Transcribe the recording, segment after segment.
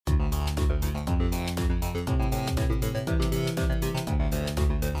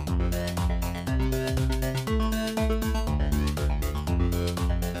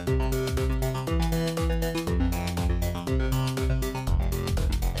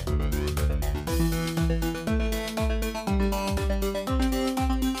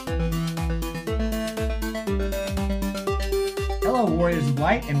Hello, Warriors of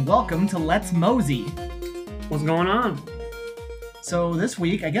Light, and welcome to Let's Mosey. What's going on? So this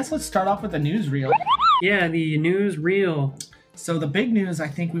week, I guess let's start off with the newsreel. Yeah, the newsreel. So the big news I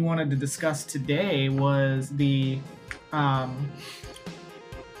think we wanted to discuss today was the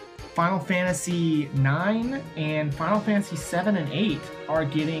Final Fantasy IX and Final Fantasy VII and 8 are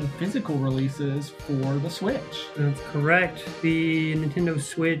getting physical releases for the Switch. That's correct. The Nintendo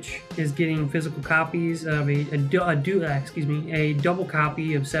Switch is getting physical copies of a double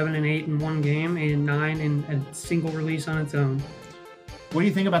copy of 7 and 8 in one game, and 9 in a single release on its own. What do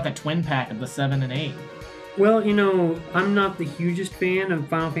you think about the twin pack of the 7 and 8? Well, you know, I'm not the hugest fan of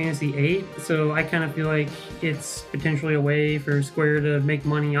Final Fantasy VIII, so I kind of feel like it's potentially a way for Square to make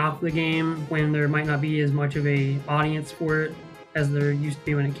money off the game when there might not be as much of a audience for it as there used to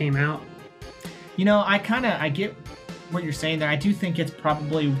be when it came out. You know, I get what you're saying there. I do think it's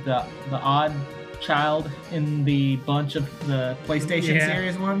probably the odd child in the bunch of the PlayStation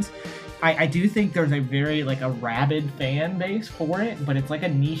series ones. I do think there's a very, a rabid fan base for it, but it's like a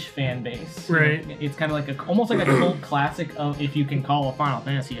niche fan base. Right. It's kind of like almost like a cult classic of, if you can call a Final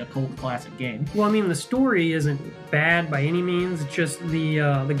Fantasy a cult classic game. Well, I mean, the story isn't bad by any means. It's just the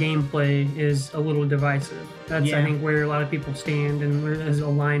gameplay is a little divisive. That's, I think, where a lot of people stand, and where a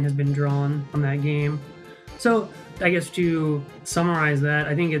line has been drawn on that game. So, I guess to summarize that,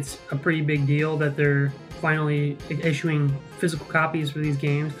 I think it's a pretty big deal that they're finally issuing physical copies for these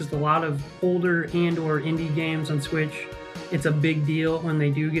games, because a lot of older and or indie games on Switch, it's a big deal when they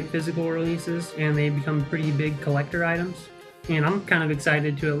do get physical releases and they become pretty big collector items. And I'm kind of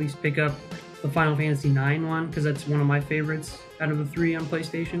excited to at least pick up the Final Fantasy IX one, because that's one of my favorites out of the 3 on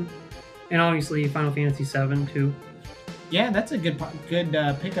PlayStation, and obviously Final Fantasy VII too. Yeah, that's a good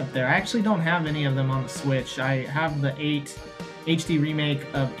pickup there. I actually don't have any of them on the Switch. I have the 8 HD remake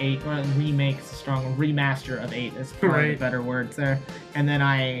of 8, remake's a strong, remaster of 8 is probably better words there. And then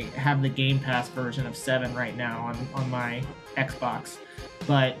I have the Game Pass version of 7 right now on my Xbox.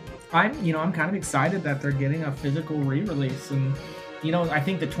 But I'm kind of excited that they're getting a physical re-release, and I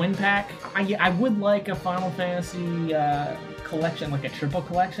think the twin pack, I would like a Final Fantasy collection, like a triple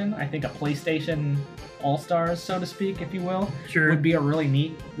collection. I think a PlayStation All-Stars, so to speak, if you will, would be a really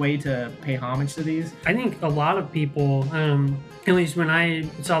neat way to pay homage to these. I think a lot of people, at least when I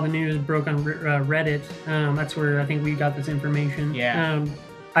saw the news broke on Reddit, that's where I think we got this information. Yeah.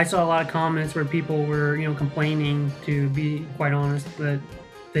 I saw a lot of comments where people were, complaining, to be quite honest, that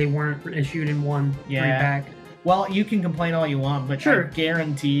they weren't issued in one three-pack. Well, you can complain all you want, but I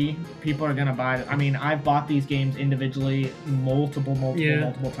guarantee people are going to buy it. I mean, I've bought these games individually multiple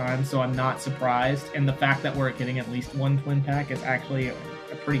times, so I'm not surprised. And the fact that we're getting at least one twin pack is actually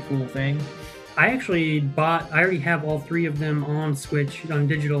a pretty cool thing. I already have all 3 of them on Switch on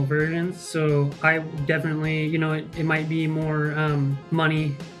digital versions, so I definitely, it might be more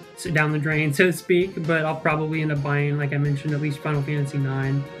money down the drain, so to speak, but I'll probably end up buying, like I mentioned, at least Final Fantasy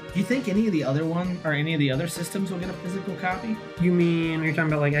IX. Do you think any of the other any of the other systems will get a physical copy? You mean, are you talking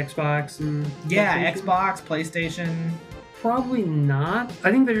about like Xbox and... Yeah, Xbox, PlayStation. Probably not.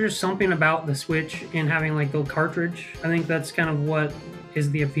 I think there's just something about the Switch and having like the cartridge. I think that's kind of what is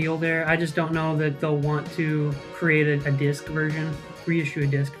the appeal there. I just don't know that they'll want to create a disc version, reissue a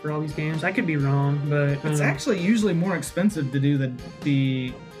disc for all these games. I could be wrong, but... It's actually usually more expensive to do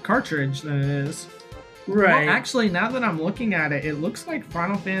the cartridge than it is. Right. Well, actually, now that I'm looking at it, it looks like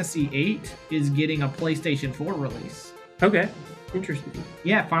Final Fantasy VIII is getting a PlayStation 4 release. Okay. Interesting.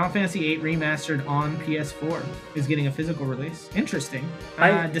 Yeah, Final Fantasy VIII Remastered on PS4 is getting a physical release. Interesting.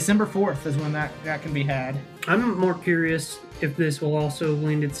 December 4th is when that can be had. I'm more curious if this will also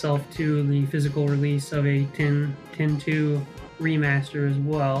lend itself to the physical release of a 10.2 remaster as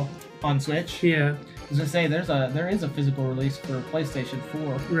well. On Switch? Yeah. I was going to say, there is a physical release for PlayStation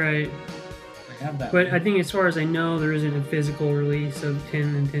 4. Right. Have that but I think, as far as I know, there isn't a physical release of 10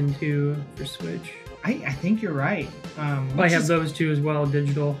 and 10.2 for Switch. I think you're right. I have those 2 as well,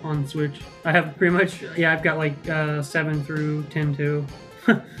 digital, on Switch. I have pretty much, I've got like 7 through 10.2.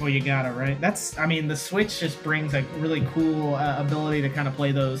 Well, you got it, right? The Switch just brings a really cool ability to kind of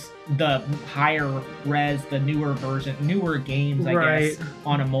play the higher res, the newer games, I guess,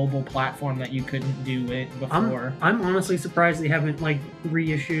 on a mobile platform that you couldn't do it before. I'm honestly surprised they haven't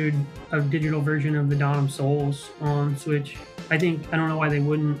reissued a digital version of the Dawn of Souls on Switch. I don't know why they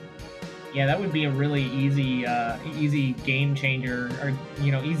wouldn't. Yeah, that would be a really easy game changer, or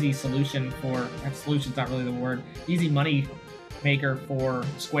easy solution for. Solution's not really the word. Easy money maker for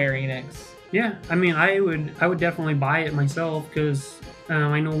Square Enix. Yeah, I would definitely buy it myself, because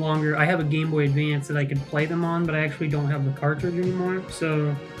I no longer. I have a Game Boy Advance that I could play them on, but I actually don't have the cartridge anymore.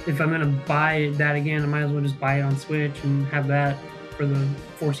 So if I'm gonna buy that again, I might as well just buy it on Switch and have that for the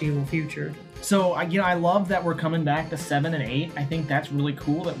foreseeable future. So, I love that we're coming back to 7 and 8. I think that's really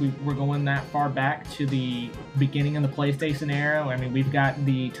cool that we're going that far back to the beginning of the PlayStation era. I mean, we've got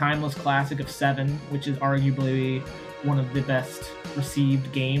the timeless classic of 7, which is arguably one of the best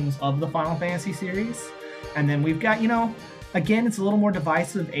received games of the Final Fantasy series. And then we've got, again, it's a little more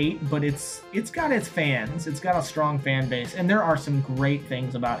divisive 8, but it's got its fans. It's got a strong fan base, and there are some great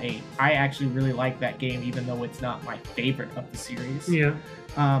things about 8. I actually really like that game, even though it's not my favorite of the series. Yeah.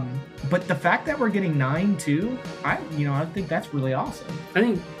 But the fact that we're getting 9 too, I think that's really awesome. I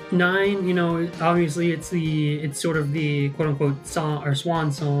think 9, obviously it's sort of the quote unquote song or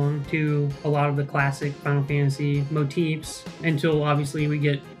swan song to a lot of the classic Final Fantasy motifs until obviously we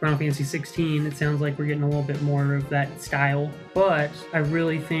get Final Fantasy 16. It sounds like we're getting a little bit more of that style, but I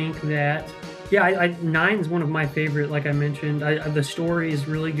really think that 9 is one of my favorite. Like I mentioned, the story is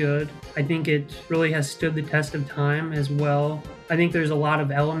really good. I think it really has stood the test of time as well. I think there's a lot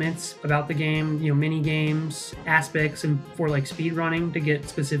of elements about the game, mini games, aspects, and for like speed running to get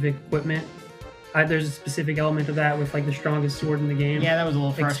specific equipment. There's a specific element of that with like the strongest sword in the game. Yeah, that was a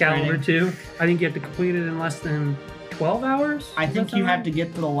little frustrating. Excalibur 2. I think you have to complete it in less than 12 hours. I think you have to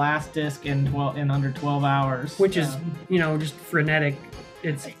get to the last disc in under 12 hours, which is just frenetic.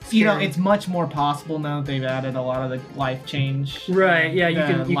 It's it's much more possible now that they've added a lot of the life change. Right. Yeah,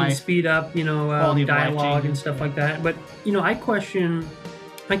 you can speed up dialogue and stuff like that. But I question.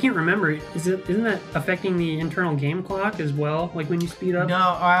 I can't remember. Isn't that affecting the internal game clock as well? Like when you speed up?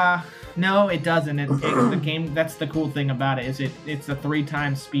 No, it doesn't. The game. That's the cool thing about it. Is it's a 3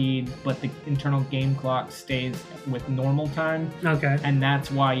 times speed, but the internal game clock stays with normal time. Okay. And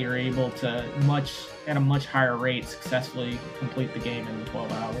that's why you're able to at a much higher rate successfully complete the game in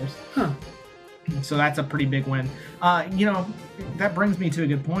 12 hours. Huh. So that's a pretty big win. That brings me to a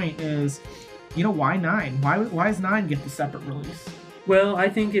good point. Is why 9? Why does 9 get the separate release? Well, I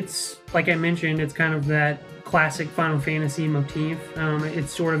think it's like I mentioned. It's kind of that classic Final Fantasy motif.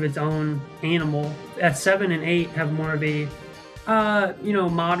 It's sort of its own animal. 7 and 8 have more of a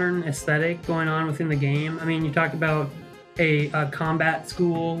modern aesthetic going on within the game. I mean, you talk about a combat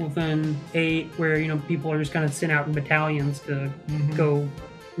school within 8 where people are just kind of sent out in battalions to go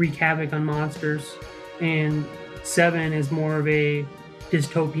wreak havoc on monsters, and 7 is more of a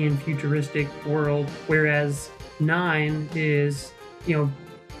dystopian futuristic world, whereas 9 is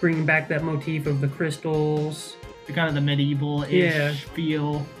bringing back that motif of the crystals, kind of the medieval-ish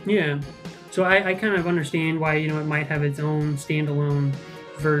feel. Yeah. So I kind of understand why it might have its own standalone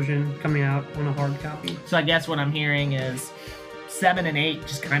version coming out on a hard copy. So I guess what I'm hearing is 7 and 8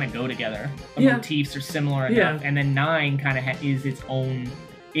 just kind of go together. The motifs are similar enough, and then 9 kind of is its own.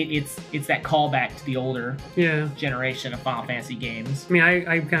 It's that callback to the older generation of Final Fantasy games. I mean,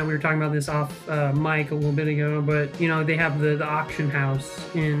 we were talking about this off mic a little bit ago, but they have the auction house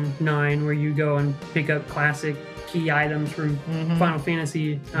in 9 where you go and pick up classic key items from Final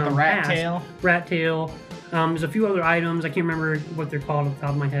Fantasy. The Rat Tail. Rat Tail. There's a few other items. I can't remember what they're called off the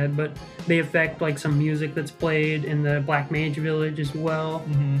top of my head, but they affect like some music that's played in the Black Mage Village as well,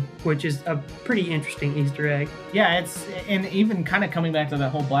 which is a pretty interesting Easter egg. Yeah, and even kind of coming back to that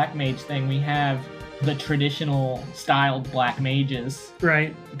whole Black Mage thing, we have the traditional styled Black Mages,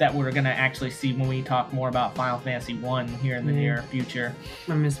 right? That we're gonna actually see when we talk more about Final Fantasy 1 here in the near future.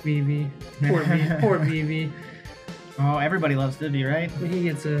 I miss Vivi. Poor Vivi. Oh, everybody loves Vivi, right? He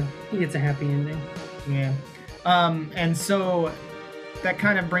gets a happy ending. Yeah. And so that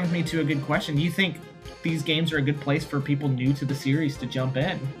kind of brings me to a good question. Do you think these games are a good place for people new to the series to jump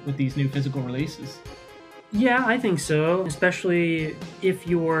in with these new physical releases? Yeah, I think so. Especially if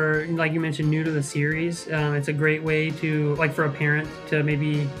you're, like you mentioned, new to the series. It's a great way to, like, for a parent to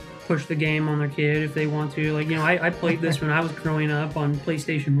maybe push the game on their kid if they want to. Like, I played this when I was growing up on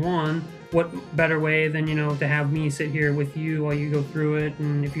PlayStation 1. What better way than, to have me sit here with you while you go through it,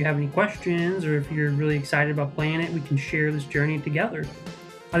 and if you have any questions or if you're really excited about playing it, we can share this journey together.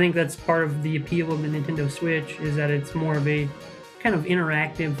 I think that's part of the appeal of the Nintendo Switch, is that it's more of a kind of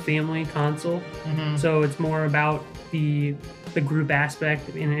interactive family console. So it's more about the group aspect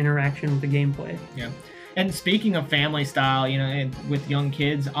and interaction with the gameplay. Yeah. And speaking of family style, and with young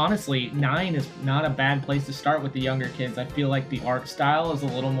kids, honestly, 9 is not a bad place to start with the younger kids. I feel like the art style is a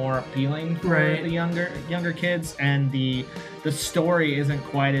little more appealing for the younger kids, and the story isn't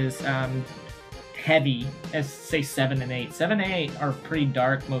quite as heavy as say 7 and 8. 7 and 8 are pretty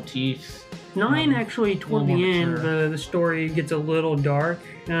dark motifs. 9 actually toward the end, the story gets a little dark.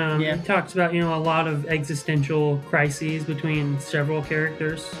 It talks about a lot of existential crises between several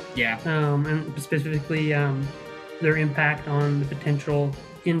characters. Yeah. And specifically their impact on the potential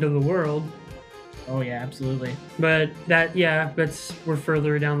end of the world. Oh yeah, absolutely. But we're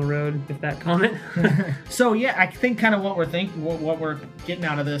further down the road with that comment. So yeah, I think kind of what we're getting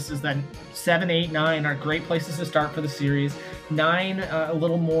out of this is that 7, 8, 9 are great places to start for the series. 9 a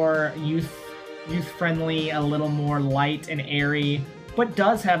little more youth friendly, a little more light and airy, but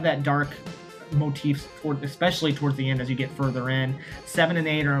does have that dark motifs especially towards the end as you get further in. 7 and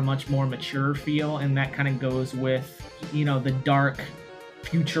 8 are a much more mature feel, and that kind of goes with the dark,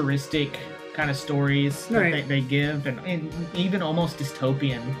 futuristic kind of stories that they give, and even almost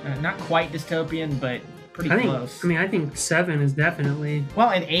dystopian. Not quite dystopian, but pretty close. I think 7 is definitely... Well,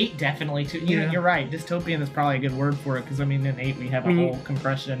 and 8 definitely, too. You're right. Dystopian is probably a good word for it, because, in 8 we have a whole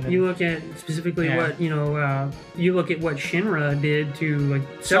compression. You look at specifically what, you look at what Shinra did to,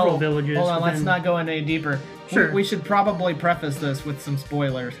 several villages. Hold on, let's not go any deeper. Sure. We should probably preface this with some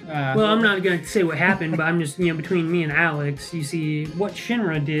spoilers. Well, I'm not going to say what happened, but I'm just, between me and Alex, you see what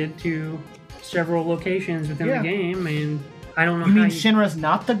Shinra did to several locations within the game, and I don't know You mean Shinra's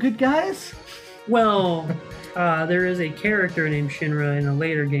not the good guys? Well, there is a character named Shinra in a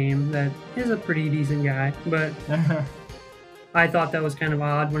later game that is a pretty decent guy, but I thought that was kind of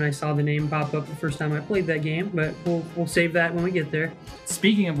odd when I saw the name pop up the first time I played that game, but we'll save that when we get there.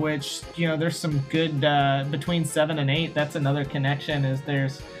 Speaking of which, there's some good, between 7 and 8, that's another connection, is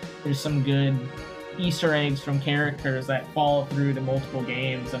there's some good Easter eggs from characters that follow through to multiple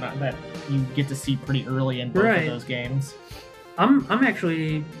games, and that you get to see pretty early in both of those games. I'm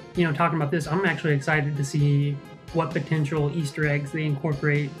actually, talking about this, I'm actually excited to see what potential Easter eggs they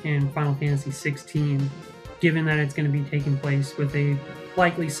incorporate in Final Fantasy 16, given that it's going to be taking place with a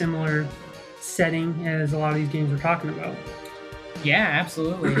likely similar setting as a lot of these games we're talking about. Yeah,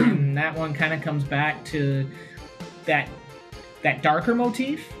 absolutely. And that one kind of comes back to that darker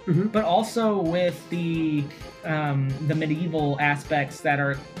motif, but also with the medieval aspects that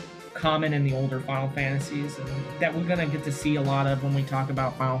are common in the older Final Fantasies, and that we're gonna get to see a lot of when we talk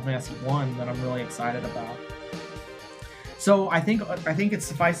about Final Fantasy 1, that I'm really excited about. So I think it's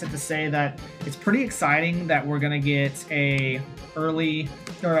suffice it to say that it's pretty exciting that we're gonna get a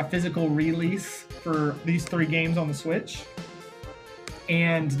physical release for these 3 games on the Switch,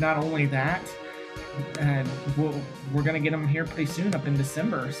 and not only that, we're gonna get them here pretty soon, up in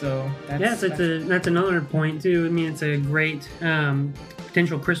December. So that's another point too. It's a great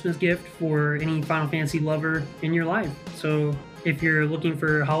potential Christmas gift for any Final Fantasy lover in your life. So if you're looking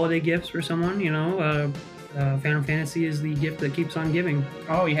for holiday gifts for someone, Final Fantasy is the gift that keeps on giving.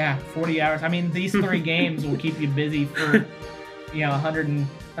 Oh yeah, 40 hours. These 3 games will keep you busy for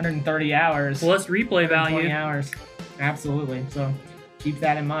 130 hours. Plus replay value. 20 hours. Absolutely. So keep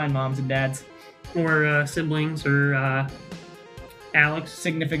that in mind, moms and dads. Or siblings, or Alex.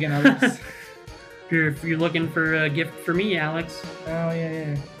 Significant others. If you're looking for a gift for me, Alex. Oh,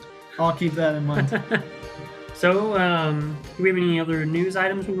 yeah. I'll keep that in mind. So, do we have any other news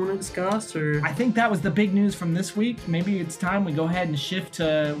items we want to discuss? Or I think that was the big news from this week. Maybe it's time we go ahead and shift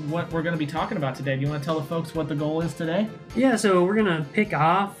to what we're going to be talking about today. Do you want to tell the folks what the goal is today? Yeah, so we're going to pick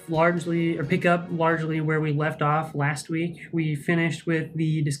up largely where we left off last week. We finished with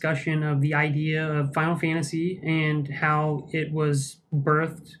the discussion of the idea of Final Fantasy and how it was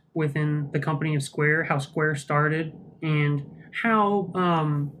birthed within the company of Square, how Square started, and how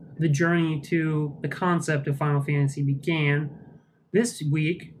the journey to the concept of Final Fantasy began. This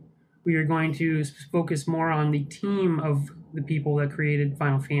week, we are going to focus more on the team of the people that created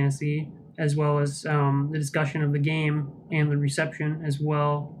Final Fantasy, as well as the discussion of the game and the reception, as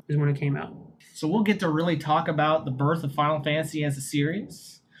well as when it came out. So we'll get to really talk about the birth of Final Fantasy as a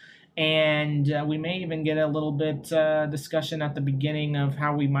series, and we may even get a little bit discussion at the beginning of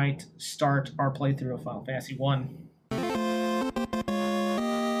how we might start our playthrough of Final Fantasy 1.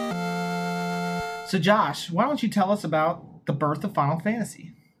 So Josh, why don't you tell us about the birth of Final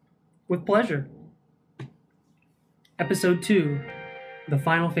Fantasy? With pleasure. Episode 2, The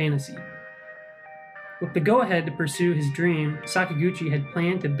Final Fantasy. With the go-ahead to pursue his dream, Sakaguchi had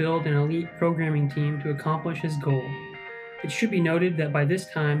planned to build an elite programming team to accomplish his goal. It should be noted that by this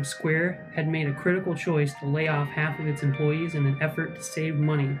time, Square had made a critical choice to lay off half of its employees in an effort to save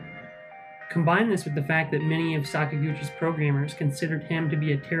money. Combine this with the fact that many of Sakaguchi's programmers considered him to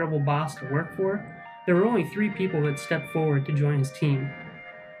be a terrible boss to work for, there were only 3 people that stepped forward to join his team.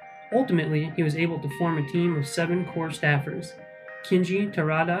 Ultimately, he was able to form a team of 7 core staffers. Kinji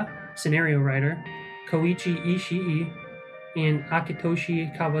Terada, scenario writer, Koichi Ishii, and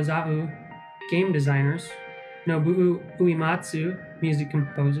Akitoshi Kawazu, game designers, Nobuo Uematsu, music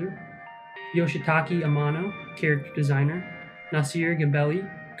composer, Yoshitaki Amano, character designer, Nasir Gabelli,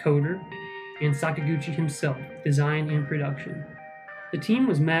 coder, and Sakaguchi himself, design and production. The team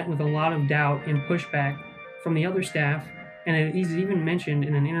was met with a lot of doubt and pushback from the other staff, and it is even mentioned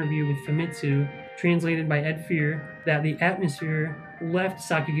in an interview with Famitsu, translated by Ed Fear, that the atmosphere left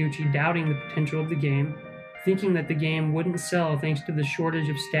Sakaguchi doubting the potential of the game, thinking that the game wouldn't sell thanks to the shortage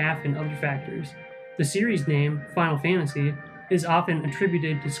of staff and other factors. The series name, Final Fantasy, is often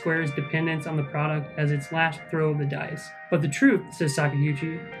attributed to Square's dependence on the product as its last throw of the dice. But the truth, says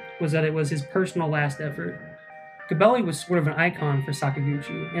Sakaguchi, was that it was his personal last effort. Gabelli was sort of an icon for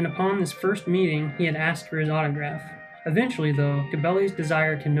Sakaguchi, and upon this first meeting, he had asked for his autograph. Eventually, though, Gabelli's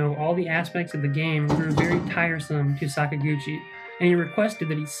desire to know all the aspects of the game grew very tiresome to Sakaguchi, and he requested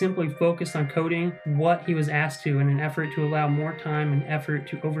that he simply focus on coding what he was asked to in an effort to allow more time and effort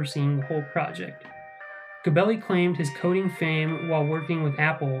to overseeing the whole project. Gabelli claimed his coding fame while working with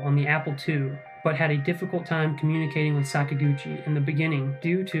Apple on the Apple II, but had a difficult time communicating with Sakaguchi in the beginning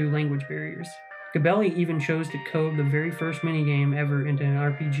due to language barriers. Gabelli even chose to code the very first minigame ever into an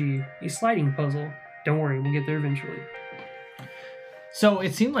RPG, a sliding puzzle. Don't worry, we'll get there eventually. So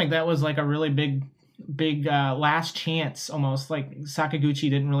it seemed like that was like a really big last chance almost. Like Sakaguchi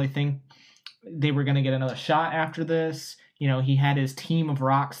didn't really think they were going to get another shot after this. You know, he had his team of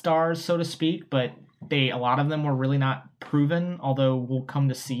rock stars, so to speak, but a lot of them were really not proven, although we'll come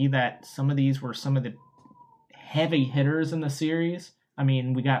to see that some of these were some of the heavy hitters in the series. I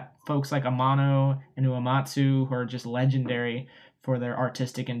mean, we got folks like Amano and Uematsu who are just legendary for their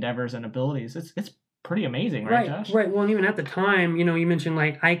artistic endeavors and abilities. It's pretty amazing, right, Josh? Right. Well, and even at the time, you know, you mentioned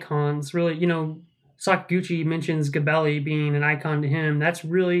like icons. Really, you know, Sakaguchi mentions Gabelli being an icon to him. That's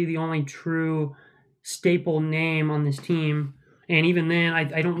really the only true staple name on this team. And even then,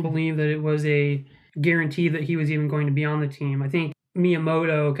 I don't believe that it was a guarantee that he was even going to be on the team. I think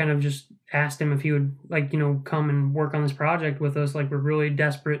Miyamoto kind of just asked him if he would, like, you know, come and work on this project with us. Like, we're really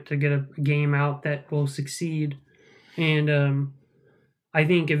desperate to get a game out that will succeed. And I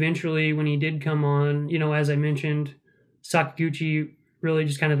think eventually when he did come on, you know, as I mentioned, Sakaguchi really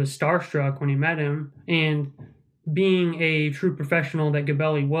just kind of was starstruck when he met him. And being a true professional that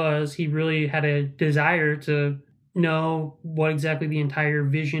Gabelli was, he really had a desire to know what exactly the entire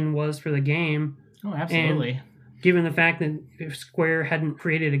vision was for the game. Oh, absolutely. And given the fact that Square hadn't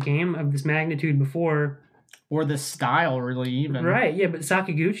created a game of this magnitude before. Or this style, really, even. Right, yeah, but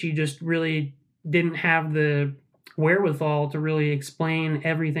Sakaguchi just really didn't have the wherewithal to really explain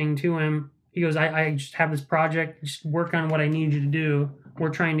everything to him. He goes, I just have this project, just work on what I need you to do. We're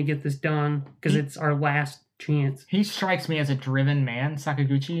trying to get this done because it's our last chance. He strikes me as a driven man,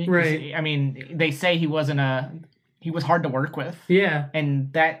 Sakaguchi. Right. I mean, they say he was hard to work with. Yeah.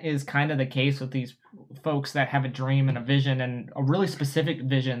 And that is kind of the case with these folks that have a dream and a vision, and a really specific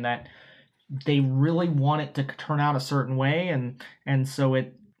vision that they really want it to turn out a certain way. And so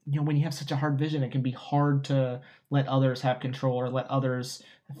it, you know, when you have such a hard vision, it can be hard to let others have control or let others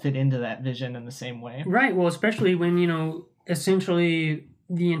fit into that vision in the same way. Right. Well, especially when, you know, essentially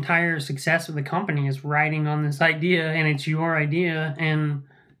the entire success of the company is riding on this idea, and it's your idea, and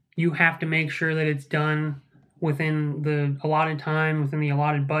you have to make sure that it's done within the allotted time, within the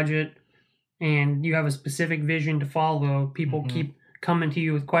allotted budget, and you have a specific vision to follow. People keep coming to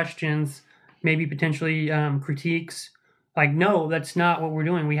you with questions, maybe potentially critiques. Like, no, that's not what we're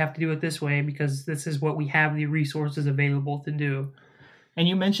doing. We have to do it this way because this is what we have the resources available to do. And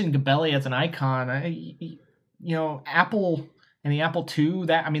you mentioned Gabelli as an icon. You know, Apple and the Apple II,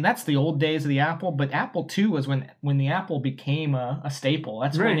 that's the old days of the Apple, but Apple II was when the Apple became a staple.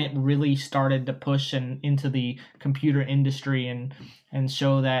 That's right. When it really started to push into the computer industry and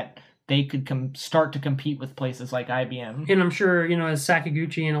show that they could start to compete with places like IBM. And I'm sure, you know, as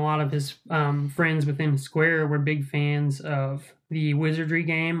Sakaguchi and a lot of his friends within Square were big fans of the Wizardry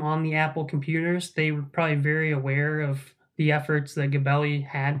game on the Apple computers, they were probably very aware of the efforts that Gabelli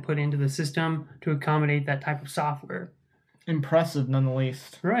had put into the system to accommodate that type of software. Impressive, none the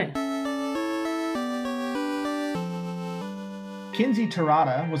least. Right. Kinji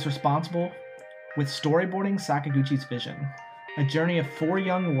Terada was responsible with storyboarding Sakaguchi's vision. A journey of 4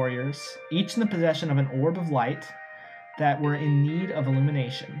 young warriors, each in the possession of an orb of light that were in need of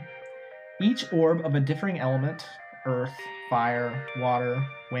illumination. Each orb of a differing element, earth, fire, water,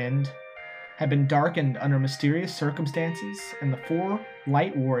 wind, had been darkened under mysterious circumstances, and the 4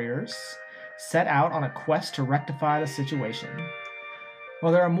 light warriors set out on a quest to rectify the situation.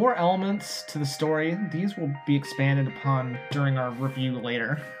 While there are more elements to the story, these will be expanded upon during our review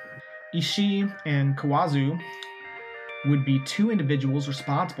later. Ishii and Kawazu would be two individuals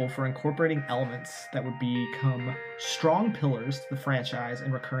responsible for incorporating elements that would become strong pillars to the franchise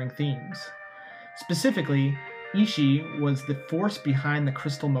and recurring themes. Specifically, Ishii was the force behind the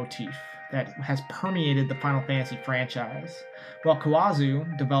crystal motif that has permeated the Final Fantasy franchise, while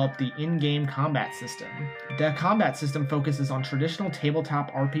Kawazu developed the in-game combat system. The combat system focuses on traditional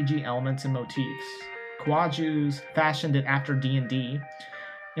tabletop RPG elements and motifs. Kawazu's fashioned it after D&D.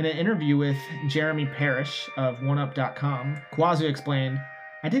 In an interview with Jeremy Parrish of OneUp.com, Kawazu explained,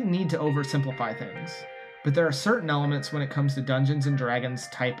 "I didn't need to oversimplify things, but there are certain elements when it comes to Dungeons & Dragons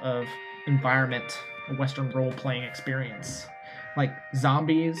type of environment, a Western role-playing experience. Like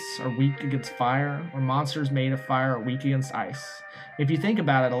zombies are weak against fire, or monsters made of fire are weak against ice. If you think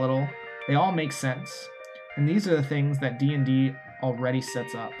about it a little, they all make sense. And these are the things that D&D already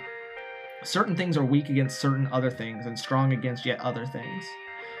sets up. Certain things are weak against certain other things and strong against yet other things.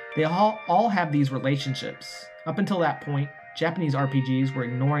 They all have these relationships. Up until that point, Japanese RPGs were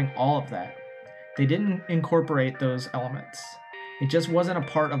ignoring all of that. They didn't incorporate those elements. It just wasn't a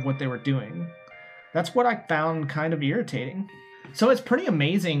part of what they were doing. That's what I found kind of irritating." So it's pretty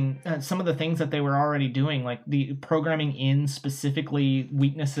amazing some of the things that they were already doing, like the programming in specifically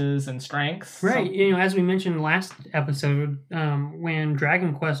weaknesses and strengths. Right. You know, as we mentioned last episode, when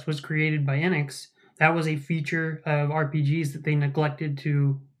Dragon Quest was created by Enix, that was a feature of RPGs that they neglected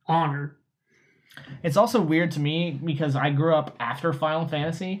to honor. It's also weird to me because I grew up after Final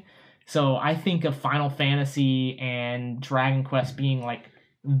Fantasy, so I think of Final Fantasy and Dragon Quest being like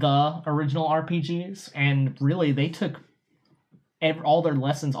the original RPGs, and really they took all their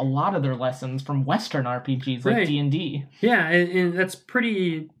lessons, a lot of their lessons from Western RPGs like D&D. Yeah, and that's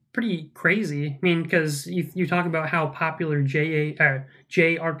pretty crazy. I mean, because you talk about how popular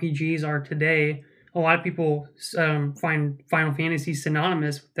JRPGs are today. A lot of people find Final Fantasy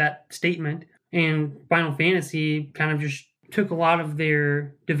synonymous with that statement, and Final Fantasy kind of just took a lot of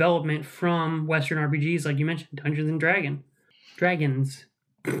their development from Western RPGs, like you mentioned, Dungeons and Dragons.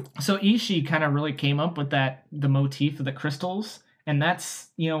 So Ishii kind of really came up with the motif of the crystals. And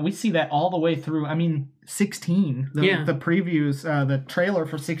that's, we see that all the way through. I mean, 16. The previews, the trailer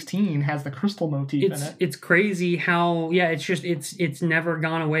for 16 has the crystal motif in it. It's crazy how, it's never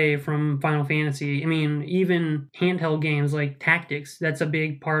gone away from Final Fantasy. I mean, even handheld games like Tactics, that's a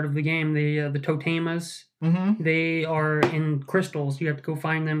big part of the game. The totemas, they are in crystals. You have to go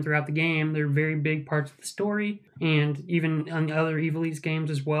find them throughout the game. They're very big parts of the story, and even on other Ivalice games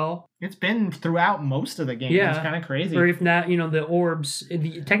as well. It's been throughout most of the game. Yeah. It's kind of crazy. Or if not, the orbs.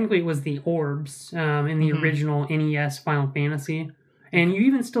 Technically, it was the orbs in the original NES Final Fantasy. And you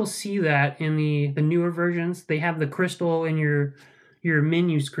even still see that in the newer versions. They have the crystal in your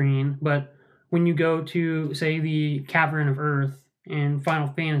menu screen. But when you go to, say, the Cavern of Earth in Final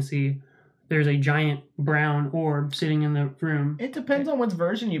Fantasy, there's a giant brown orb sitting in the room. It depends on which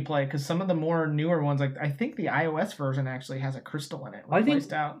version you play, because some of the more newer ones, like I think the iOS version actually has a crystal in it. Well,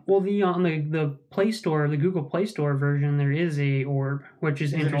 on the Play Store, the Google Play Store version, there is a orb, which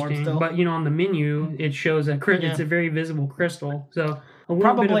is interesting. But on the menu, it shows it's a very visible crystal. So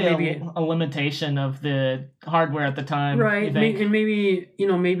probably a limitation of the hardware at the time, right? And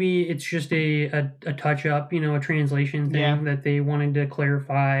maybe it's just a touch up, a translation thing that they wanted to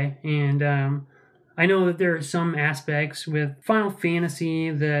clarify. And I know that there are some aspects with Final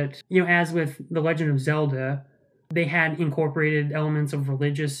Fantasy that, as with The Legend of Zelda, they had incorporated elements of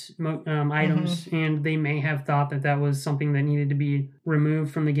religious items, and they may have thought that was something that needed to be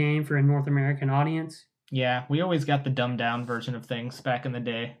removed from the game for a North American audience. Yeah, we always got the dumbed down version of things back in the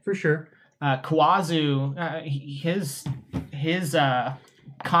day. For sure. Kawazu, his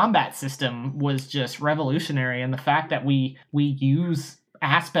combat system was just revolutionary, and the fact that we use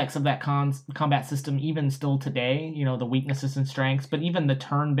aspects of that combat system even still today, the weaknesses and strengths, but even the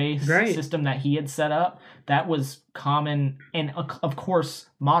turn-based system that he had set up, that was common and of course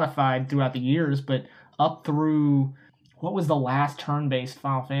modified throughout the years, but up through, what was the last turn-based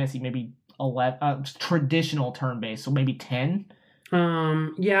Final Fantasy? Maybe 11, traditional turn-based, so maybe 10?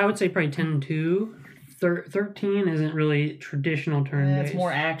 I would say probably 10-2. 13 isn't really traditional turn-based. It's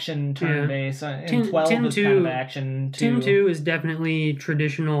more action turn-based, and 12 is kind of action too. 10-2 is definitely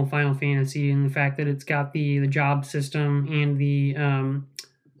traditional Final Fantasy in the fact that it's got the job system and the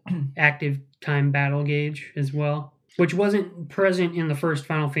active time battle gauge as well, which wasn't present in the first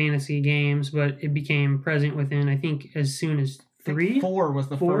Final Fantasy games, but it became present within, I think, as soon as 3? 4 was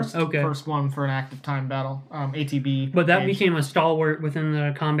the first one for an active time battle, ATB. But that became a stalwart within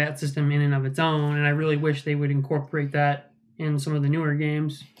the combat system in and of its own, and I really wish they would incorporate that in some of the newer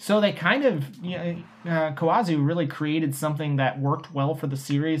games. So they kind of, Kawazu really created something that worked well for the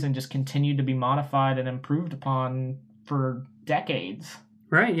series and just continued to be modified and improved upon for decades.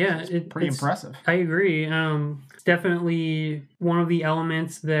 Right, yeah. It's pretty impressive. I agree. It's definitely one of the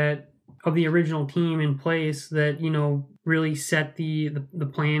elements of the original team in place that, really set the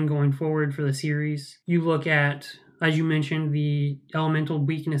plan going forward for the series. You look at, as you mentioned, the elemental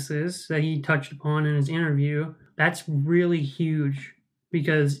weaknesses that he touched upon in his interview. That's really huge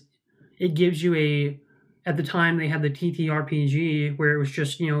because it gives you at the time they had the TTRPG where it was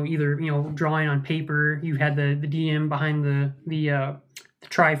just, either, drawing on paper. You had the DM behind the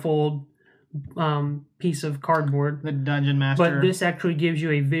trifold piece of cardboard. The Dungeon Master. But this actually gives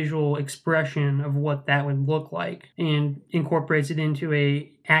you a visual expression of what that would look like and incorporates it into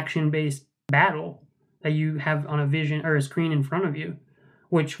a action-based battle that you have on a vision or a screen in front of you,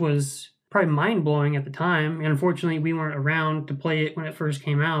 which was probably mind-blowing at the time. And unfortunately, we weren't around to play it when it first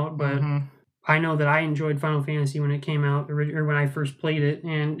came out, but I know that I enjoyed Final Fantasy when it came out, or when I first played it,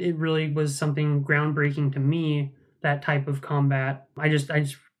 and it really was something groundbreaking to me, that type of combat. I just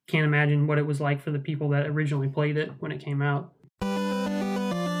can't imagine what it was like for the people that originally played it when it came out.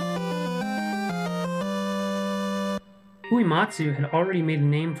 Uematsu had already made a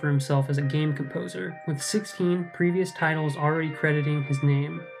name for himself as a game composer, with 16 previous titles already crediting his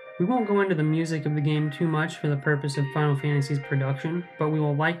name. We won't go into the music of the game too much for the purpose of Final Fantasy's production, but we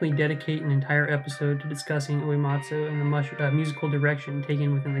will likely dedicate an entire episode to discussing Uematsu and the musical direction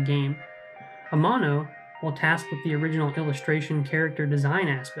taken within the game. Amano, while tasked with the original illustration character design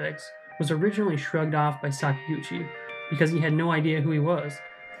aspects, was originally shrugged off by Sakaguchi because he had no idea who he was.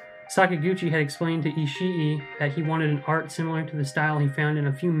 Sakaguchi had explained to Ishii that he wanted an art similar to the style he found in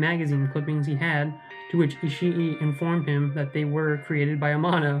a few magazine clippings he had, to which Ishii informed him that they were created by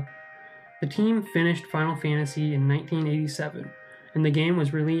Amano. The team finished Final Fantasy in 1987, and the game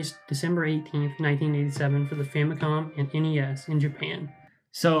was released December 18th, 1987 for the Famicom and NES in Japan.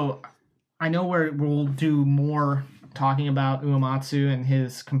 So I know we'll do more talking about Uematsu and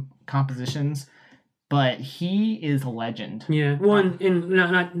his compositions, but he is a legend. Yeah. Well, and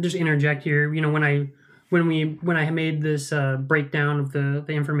not just interject here. When I made this breakdown of the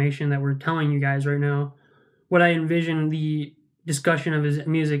information that we're telling you guys right now, what I envision the discussion of his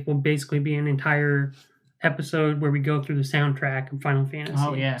music will basically be an entire episode where we go through the soundtrack of Final Fantasy.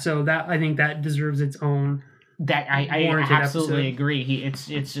 Oh yeah. So that, I think that deserves its own. That I absolutely agree. It's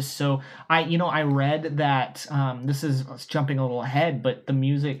just so I read that this is jumping a little ahead, but the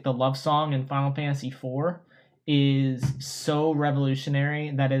music, the love song in Final Fantasy IV is so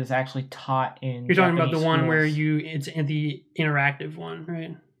revolutionary that it is actually taught in. You're talking Japanese about the one schools. where it's the interactive one,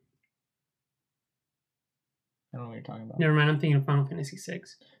 right? I don't know what you're talking about. Never mind, I'm thinking of Final Fantasy VI.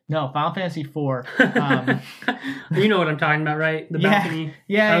 No, Final Fantasy IV. You know what I'm talking about, right? The balcony.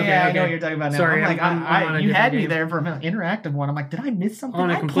 Yeah, I know what you're talking about now. Sorry, I'm you had me there for a minute. Interactive one. I'm like, did I miss something? On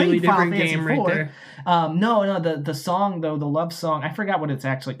a completely different game right there. No, the song though, the love song. I forgot what it's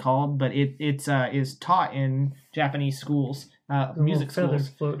actually called, but it is taught in Japanese schools, music schools,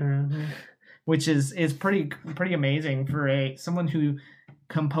 floating around here. Which is pretty amazing for someone who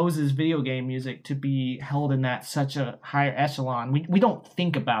composes video game music to be held in such a higher echelon. We don't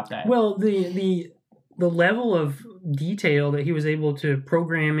think about that. Well, the level of detail that he was able to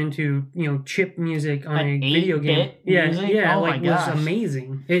program into chip music on a video game, was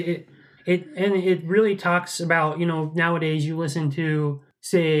amazing. It really talks about nowadays you listen to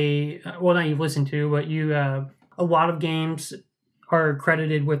not you listen to, but you a lot of games are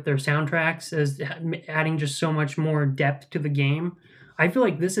credited with their soundtracks as adding just so much more depth to the game. I feel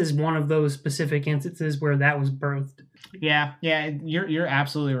like this is one of those specific instances where that was birthed. Yeah, you're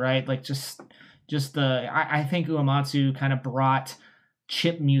absolutely right. Like I think Uematsu kind of brought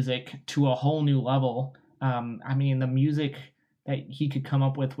chip music to a whole new level. The music that he could come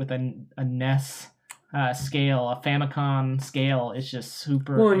up with a NES scale, a Famicom scale, is just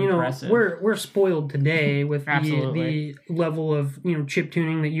super impressive. We're spoiled today with the level of chip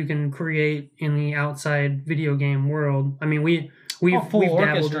tuning that you can create in the outside video game world. I mean, we've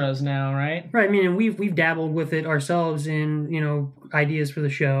orchestras now, right? Right. I mean, and we've dabbled with it ourselves in ideas for the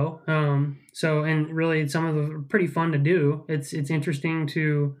show. And really, some of them are pretty fun to do. It's interesting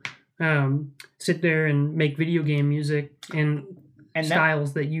to sit there and make video game music and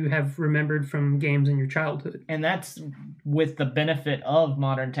styles that you have remembered from games in your childhood. And that's with the benefit of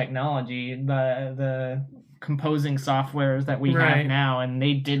modern technology, the composing softwares that we have now, and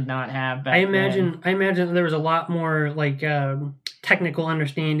they did not have back then. I imagine there was a lot more technical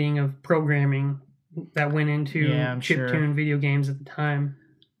understanding of programming that went into chip-tuned video games at the time.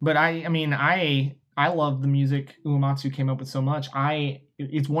 But I I love the music Uematsu came up with so much.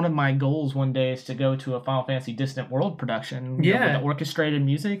 It's one of my goals one day is to go to a Final Fantasy Distant World production. With the orchestrated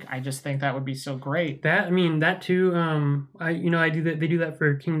music. I just think that would be so great. That too. I do that. They do that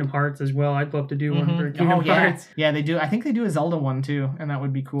for Kingdom Hearts as well. I'd love to do one for Kingdom Hearts. Yeah, they do. I think they do a Zelda one too, and that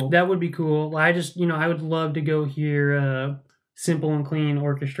would be cool. That would be cool. I just I would love to go hear simple and clean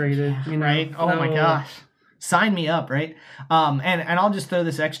orchestrated. Right? Oh my gosh. Sign me up, right? And I'll just throw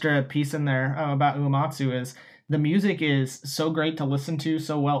this extra piece in there about Uematsu is the music is so great to listen to,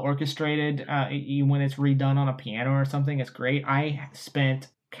 so well orchestrated. When it's redone on a piano or something, it's great. I spent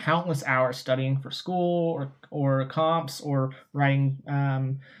countless hours studying for school or comps or writing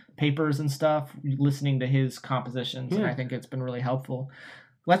papers and stuff, listening to his compositions, and I think it's been really helpful.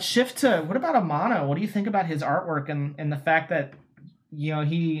 Let's shift to, what about Amano? What do you think about his artwork and the fact that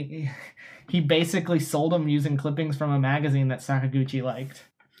he basically sold them using clippings from a magazine that Sakaguchi liked?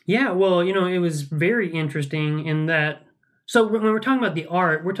 Yeah, well, it was very interesting in that. So when we're talking about the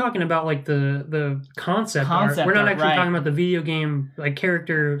art, we're talking about like the concept art. We're not actually talking about the video game like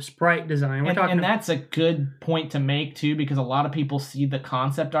character sprite design. And that's a good point to make too, because a lot of people see the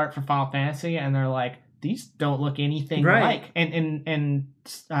concept art for Final Fantasy and they're like, these don't look anything like. And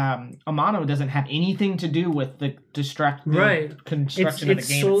Amano doesn't have anything to do with the construction of the game itself.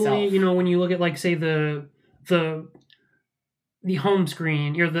 It's solely, when you look at like say the home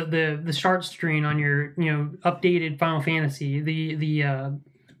screen, or the start screen on your updated Final Fantasy, the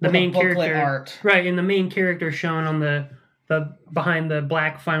main character art. Right, and the main character shown on the behind the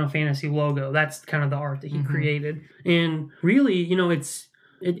black Final Fantasy logo. That's kind of the art that he created. And really,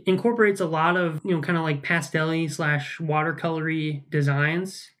 it incorporates a lot of, kind of like pastel-y / watercolory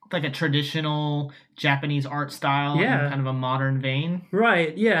designs. Like a traditional Japanese art style in kind of a modern vein.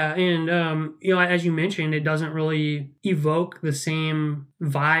 Right, yeah. And, as you mentioned, it doesn't really evoke the same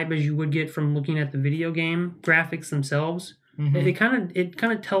vibe as you would get from looking at the video game graphics themselves. It kind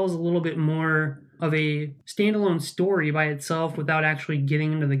of tells a little bit more of a standalone story by itself without actually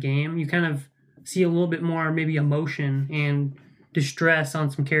getting into the game. You kind of see a little bit more maybe emotion and distress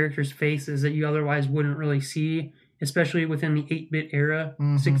on some characters' faces that you otherwise wouldn't really see, especially within the 8-bit era,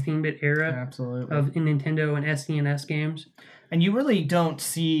 16-bit era of Nintendo and SNES games. And you really don't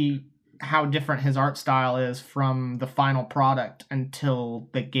see how different his art style is from the final product until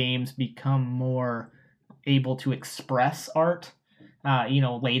the games become more able to express art.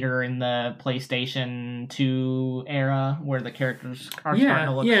 Later in the PlayStation 2 era, where the characters are starting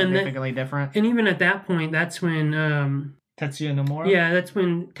to look significantly different. And even at that point, that's when Tetsuya Nomura? Yeah, that's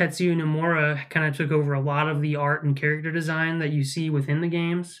when Tetsuya Nomura kind of took over a lot of the art and character design that you see within the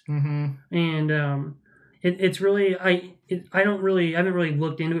games. And it's really, I haven't really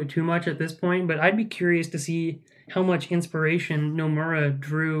looked into it too much at this point, but I'd be curious to see how much inspiration Nomura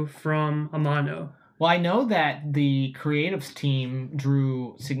drew from Amano. Well, I know that the creatives team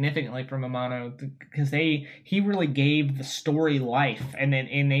drew significantly from Amano because he really gave the story life and then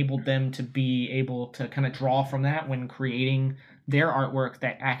enabled them to be able to kind of draw from that when creating their artwork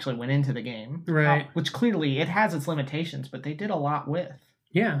that actually went into the game. Right. Which clearly it has its limitations, but they did a lot with.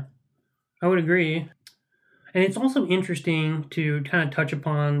 Yeah, I would agree. And it's also interesting to kind of touch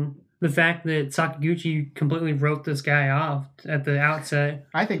upon the fact that Sakaguchi completely wrote this guy off at the outset.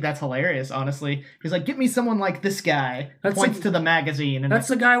 I think that's hilarious, honestly. He's like, get me someone like this guy. Points to the magazine. And that's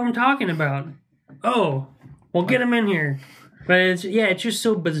the guy I'm talking about. Oh, well, get him in here. But it's just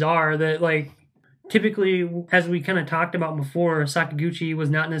so bizarre that, like, typically, as we kind of talked about before, Sakaguchi was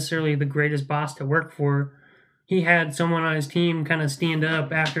not necessarily the greatest boss to work for. He had someone on his team kind of stand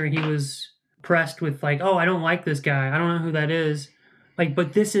up after he was pressed with, like, oh, I don't like this guy. I don't know who that is. Like,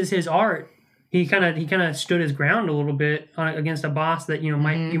 but this is his art. He kind of stood his ground a little bit against a boss that you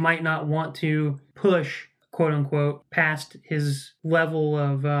might not want to push, quote unquote, past his level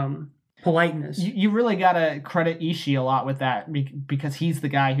of politeness. You really gotta credit Ishii a lot with that because he's the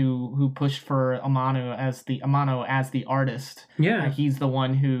guy who pushed for Amano as the artist. Yeah, he's the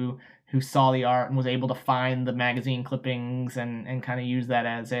one who saw the art and was able to find the magazine clippings and kind of use that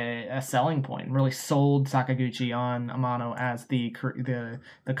as a selling point and really sold Sakaguchi on Amano as the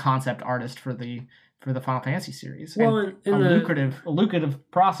concept artist for the Final Fantasy series. Well, and a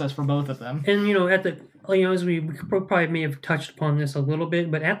lucrative process for both of them. And as we probably may have touched upon this a little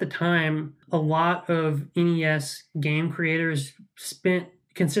bit, but at the time, a lot of NES game creators spent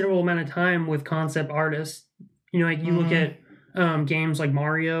a considerable amount of time with concept artists. You look at games like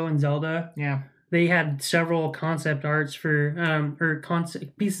Mario and Zelda. Yeah, they had several concept arts for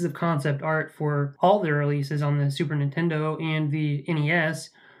pieces of concept art for all their releases on the Super Nintendo and the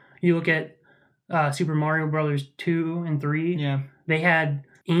NES. You look at Super Mario Brothers 2 and 3. Yeah, they had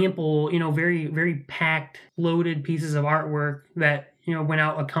ample, very, very packed, loaded pieces of artwork that, went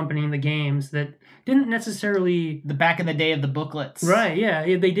out accompanying the games that didn't necessarily... The back in the day of the booklets. Right, yeah.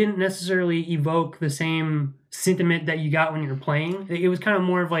 They didn't necessarily evoke the same sentiment that you got when you're playing. It was kind of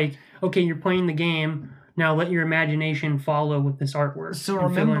more of like, okay, you're playing the game, now let your imagination follow with this artwork. So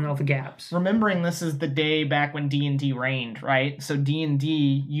and fill in all the gaps. Remembering this is the day back when D&D reigned, right? So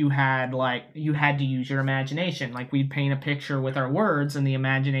D&D, you had to use your imagination. Like, we'd paint a picture with our words and the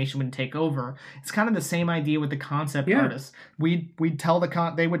imagination would take over. It's kind of the same idea with the concept artists. They would tell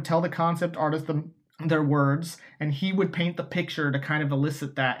the concept artist their words, and he would paint the picture to kind of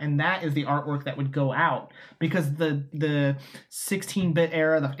elicit that, and that is the artwork that would go out, because the 16-bit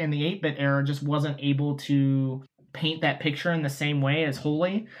era and the 8-bit era just wasn't able to paint that picture in the same way as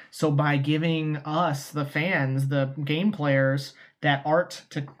Wholly. So by giving us, the fans, the game players, that art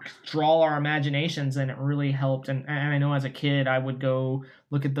to draw our imaginations, and it really helped. And I know as a kid, I would go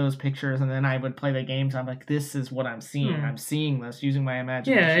look at those pictures, and then I would play the games. I'm like, this is what I'm seeing. I'm seeing this using my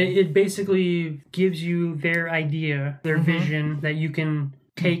imagination. Yeah, it basically gives you their idea, their vision that you can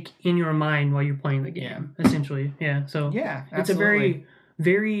take in your mind while you're playing the game, essentially. Yeah, so yeah, it's a very,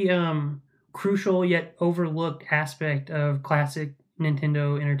 very crucial yet overlooked aspect of classic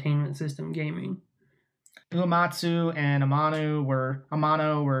Nintendo Entertainment System gaming. Uematsu and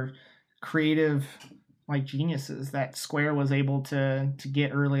Amano were creative, like, geniuses that Square was able to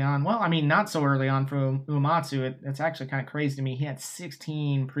get early on. Well, I mean, not so early on for Uematsu. It's actually kind of crazy to me. He had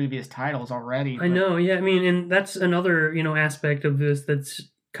 16 previous titles already. I know, yeah. I mean, and that's another, aspect of this that's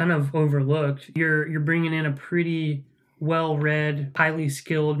kind of overlooked. You're bringing in a pretty well-read, highly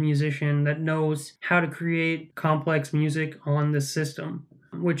skilled musician that knows how to create complex music on this system,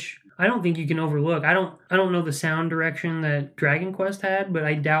 which I don't think you can overlook. I don't know the sound direction that Dragon Quest had, but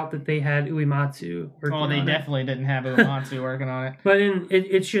I doubt that they had Uematsu working on it. Oh, they definitely didn't have Uematsu working on it. But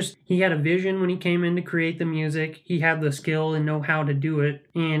it's just, he had a vision when he came in to create the music. He had the skill and know how to do it,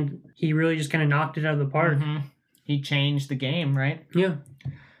 and he really just kind of knocked it out of the park. Mm-hmm. He changed the game, right? Yeah.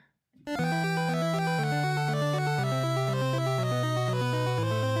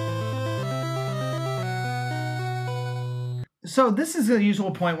 So this is the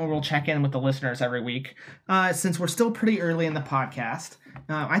usual point where we'll check in with the listeners every week. Since we're still pretty early in the podcast,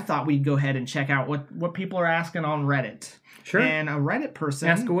 I thought we'd go ahead and check out what people are asking on Reddit. Sure. And a Reddit person...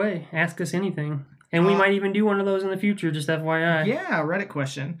 Ask away. Ask us anything. And we might even do one of those in the future, just FYI. Yeah, a Reddit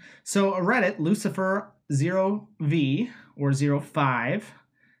question. So a Reddit, Lucifer0V, or 05,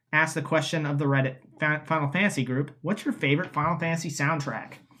 asked the question of the Reddit Final Fantasy group, what's your favorite Final Fantasy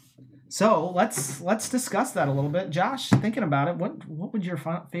soundtrack? So let's discuss that a little bit. Josh, thinking about it, what would your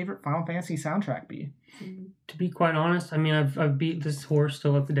favorite Final Fantasy soundtrack be? To be quite honest, I mean, I've beat this horse to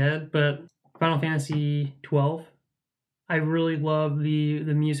let the dead, but Final Fantasy 12. I really love the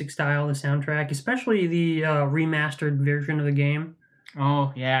music style, the soundtrack, especially the remastered version of the game.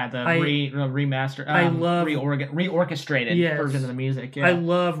 Oh yeah, the remastered. I love reorchestrated version of the music. Yeah. I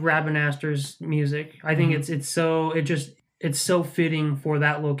love Rabanastor's music. I think it's so fitting for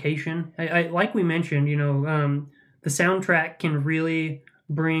that location. I like we mentioned, the soundtrack can really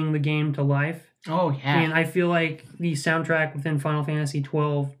bring the game to life. Oh yeah, and I feel like the soundtrack within Final Fantasy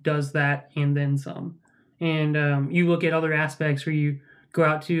 12 does that and then some. And you look at other aspects where you go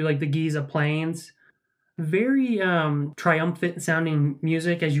out to like the Giza Plains. Very triumphant sounding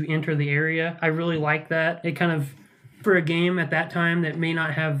music as you enter the area. I really like that. It kind of, for a game at that time that may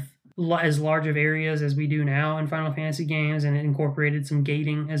not have as large of areas as we do now in Final Fantasy games, and it incorporated some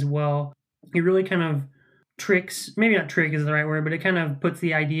gating as well. It really kind of maybe not trick is the right word, but it kind of puts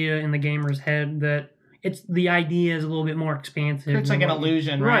the idea in the gamer's head that the idea is a little bit more expansive. It's like an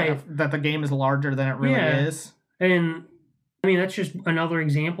illusion, right? That the game is larger than it really is. And I mean, that's just another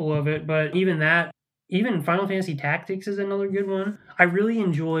example of it, but even Final Fantasy Tactics is another good one. I really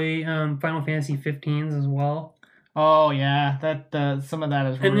enjoy Final Fantasy 15s as well. Oh yeah, that some of that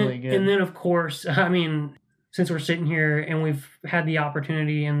is really good. And then of course, I mean, since we're sitting here and we've had the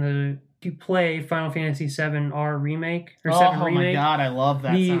opportunity to play Final Fantasy 7R remake or 7 remake. Oh my god, I love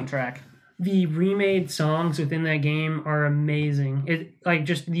that soundtrack. The remade songs within that game are amazing. It like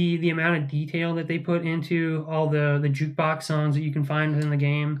just the amount of detail that they put into all the jukebox songs that you can find within the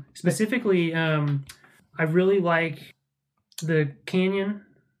game. Specifically, I really like the Canyon.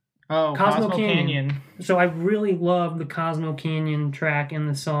 Oh, Cosmo Canyon. So I really love the Cosmo Canyon track in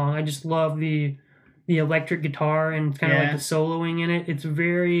the song. I just love the electric guitar and kind of like the soloing in it. It's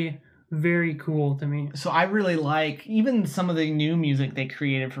very, very cool to me. So I really like even some of the new music they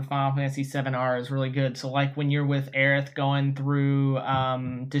created for Final Fantasy 7R is really good. So like when you're with Aerith going through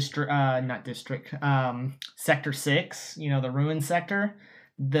Sector 6, the ruin sector.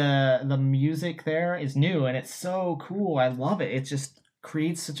 the music there is new and it's so cool. I love it. It just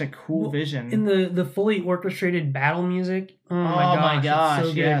creates such a cool vision. In the fully orchestrated battle music. Oh my gosh, so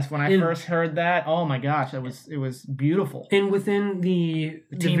yes. When I first heard that, oh my gosh, it was beautiful. And within the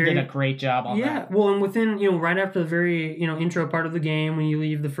team did a great job on that. Yeah, well, and within, right after the very, intro part of the game, when you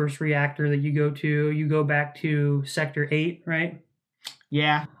leave the first reactor that you go back to Sector 8, right?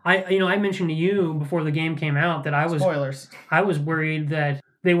 Yeah. I mentioned to you before the game came out that Spoilers. I was worried that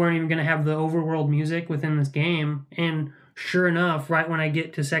they weren't even going to have the overworld music within this game, and sure enough, right when I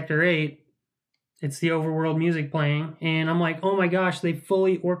get to Sector 8, it's the overworld music playing, and I'm like, oh my gosh, they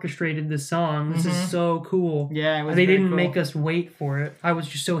fully orchestrated this song. This is so cool. Yeah, it was They didn't make us wait for it. I was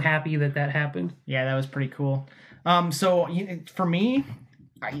just so happy that happened. Yeah, that was pretty cool. So for me,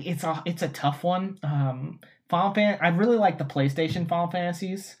 it's a tough one. I really like the PlayStation Final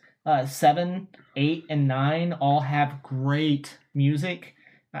Fantasies. 7, 8, and 9 all have great music.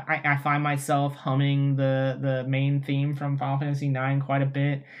 I find myself humming the main theme from Final Fantasy 9 quite a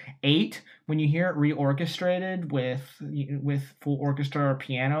bit. 8, when you hear it reorchestrated with full orchestra or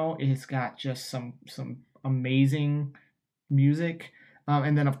piano, it's got just some amazing music.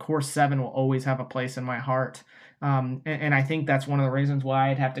 And then of course 7 will always have a place in my heart. And I think that's one of the reasons why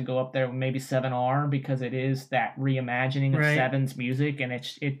I'd have to go up there with maybe 7R, because it is that reimagining of 7's music. And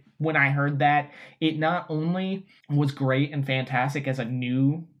it when I heard that, it not only was great and fantastic as a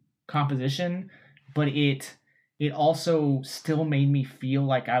new composition, but it also still made me feel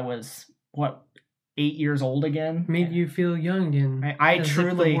like I was 8 years old again. Made you feel young again. I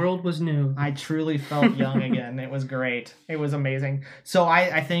truly, the world was new. I truly felt young again. It was great. It was amazing. So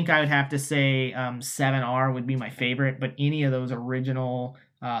I think I would have to say 7R would be my favorite, but any of those original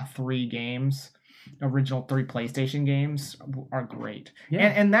 3 PlayStation games are great. Yeah.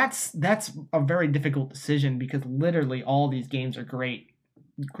 And that's a very difficult decision, because literally all these games are great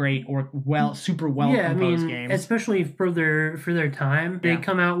or super well composed games. Especially for their time. They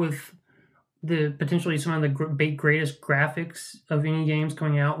come out with potentially some of the greatest graphics of any games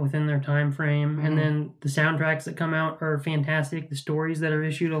coming out within their time frame, and then the soundtracks that come out are fantastic. The stories that are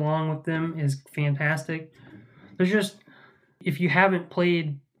issued along with them is fantastic. There's just, if you haven't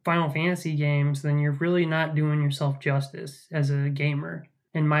played Final Fantasy games, then you're really not doing yourself justice as a gamer,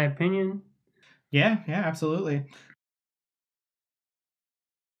 in my opinion. Yeah, absolutely.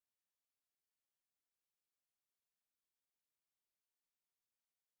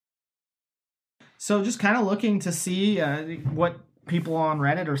 So just kind of looking to see what people on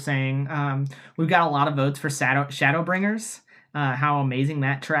Reddit are saying. We've got a lot of votes for Shadowbringers. How amazing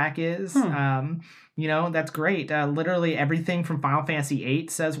that track is. That's great. Literally everything from Final Fantasy VIII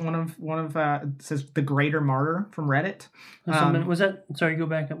says says The Greater Martyr from Reddit. Was that? Sorry, go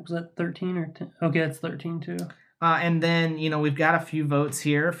back up. Was that 13 or 10? Okay, that's 13 too. And then we've got a few votes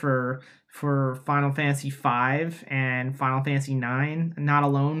here for Final Fantasy V and Final Fantasy IX, Not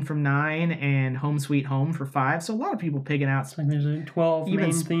Alone from 9, and Home Sweet Home for 5. So a lot of people picking out. It's like there's a 12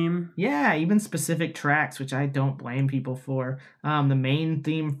 main theme. Yeah, even specific tracks, which I don't blame people for. The main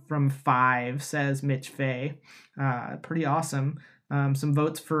theme from 5 says Mitch Fay. Pretty awesome. Some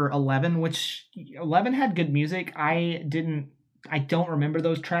votes for 11, which 11 had good music. I don't remember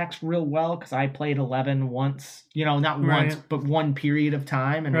those tracks real well, because I played 11 once, not once, but one period of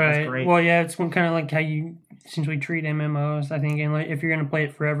time, and it was great. Well, yeah, it's kind of like how you essentially treat MMOs, I think. And like, if you're going to play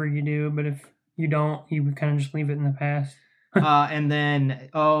it forever, you do, but if you don't, you would kind of just leave it in the past. And then,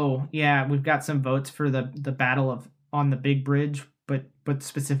 we've got some votes for the battle on the Big Bridge, but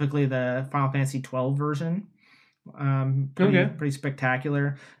specifically the Final Fantasy 12 version. Pretty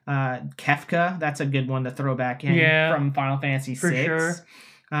spectacular. Kefka, that's a good one to throw back in from Final Fantasy 6. Sure.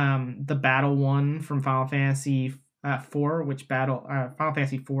 The battle one from Final Fantasy 4, Final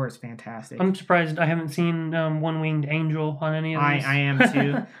Fantasy 4 is fantastic. I'm surprised I haven't seen One Winged Angel on any of these. I am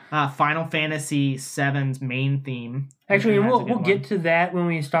too. Final Fantasy 7's main theme. Actually, we'll get to that when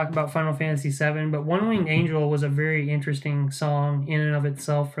we talk about Final Fantasy 7, but One Winged Angel was a very interesting song in and of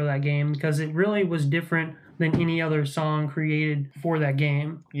itself for that game, because it really was different than any other song created for that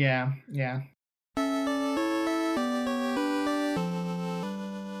game. Yeah.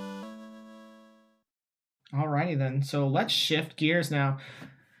 Alrighty then. So let's shift gears now.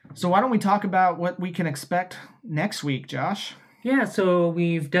 So why don't we talk about what we can expect next week, Josh? Yeah, so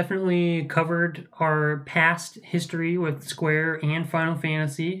we've definitely covered our past history with Square and Final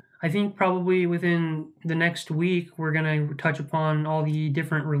Fantasy. I think probably within the next week, we're going to touch upon all the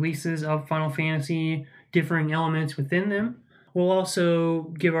different releases of Final Fantasy, differing elements within them. We'll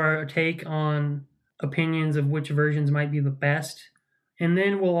also give our take on opinions of which versions might be the best. And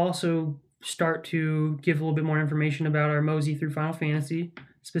then we'll also start to give a little bit more information about our mosey through Final Fantasy.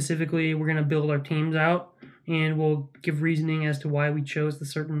 Specifically, we're going to build our teams out, and we'll give reasoning as to why we chose the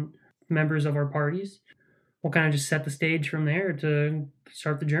certain members of our parties. We'll kind of just set the stage from there to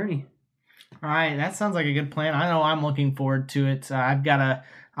start the journey. All right, that sounds like a good plan. I know I'm looking forward to it. I've got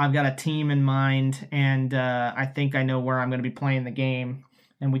a team in mind, and I think I know where I'm going to be playing the game,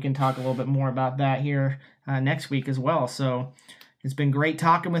 and we can talk a little bit more about that here next week as well. So it's been great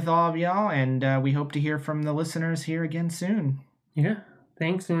talking with all of y'all, and we hope to hear from the listeners here again soon. Yeah,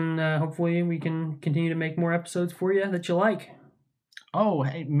 thanks, and hopefully we can continue to make more episodes for you that you like. Oh,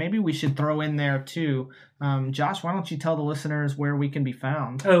 hey, maybe we should throw in there too. Josh, why don't you tell the listeners where we can be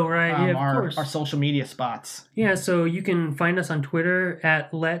found? Oh, right. Yeah, of course. Our social media spots. Yeah, so you can find us on Twitter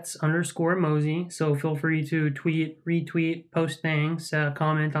at @lets_Mosey. So feel free to tweet, retweet, post things,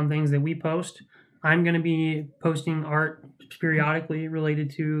 comment on things that we post. I'm going to be posting art periodically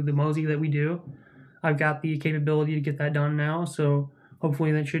related to the Mosey that we do. I've got the capability to get that done now, so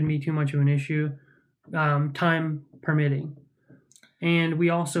hopefully that shouldn't be too much of an issue, time permitting. And we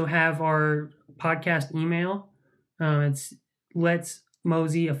also have our podcast email. It's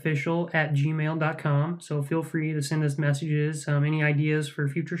letsmoseyofficial@gmail.com. So feel free to send us messages, any ideas for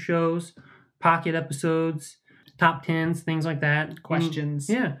future shows, pocket episodes, top 10s, things like that. Questions.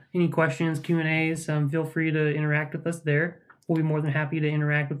 Any questions, Q&As, feel free to interact with us there. We'll be more than happy to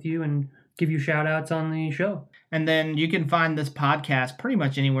interact with you and give you shout outs on the show. And then you can find this podcast pretty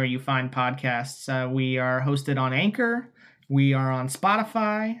much anywhere you find podcasts. We are hosted on Anchor. We are on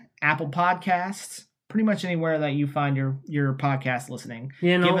Spotify, Apple Podcasts, pretty much anywhere that you find your podcast listening.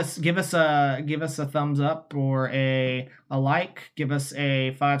 Give us a thumbs up or a like. Give us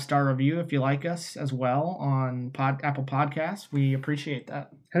a 5-star review if you like us as well on Apple Podcasts. We appreciate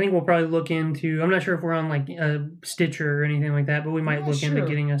that. I think we'll probably look into, I'm not sure if we're on like Stitcher or anything like that, but we might look into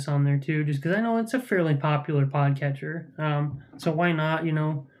getting us on there too, just because I know it's a fairly popular podcatcher. So why not,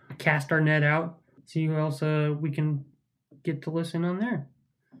 cast our net out, see who else we can get to listen on there.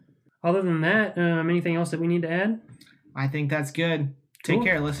 Other than that, anything else that we need to add? I think that's good. Take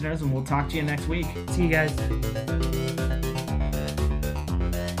care, listeners, and we'll talk to you next week. See you guys.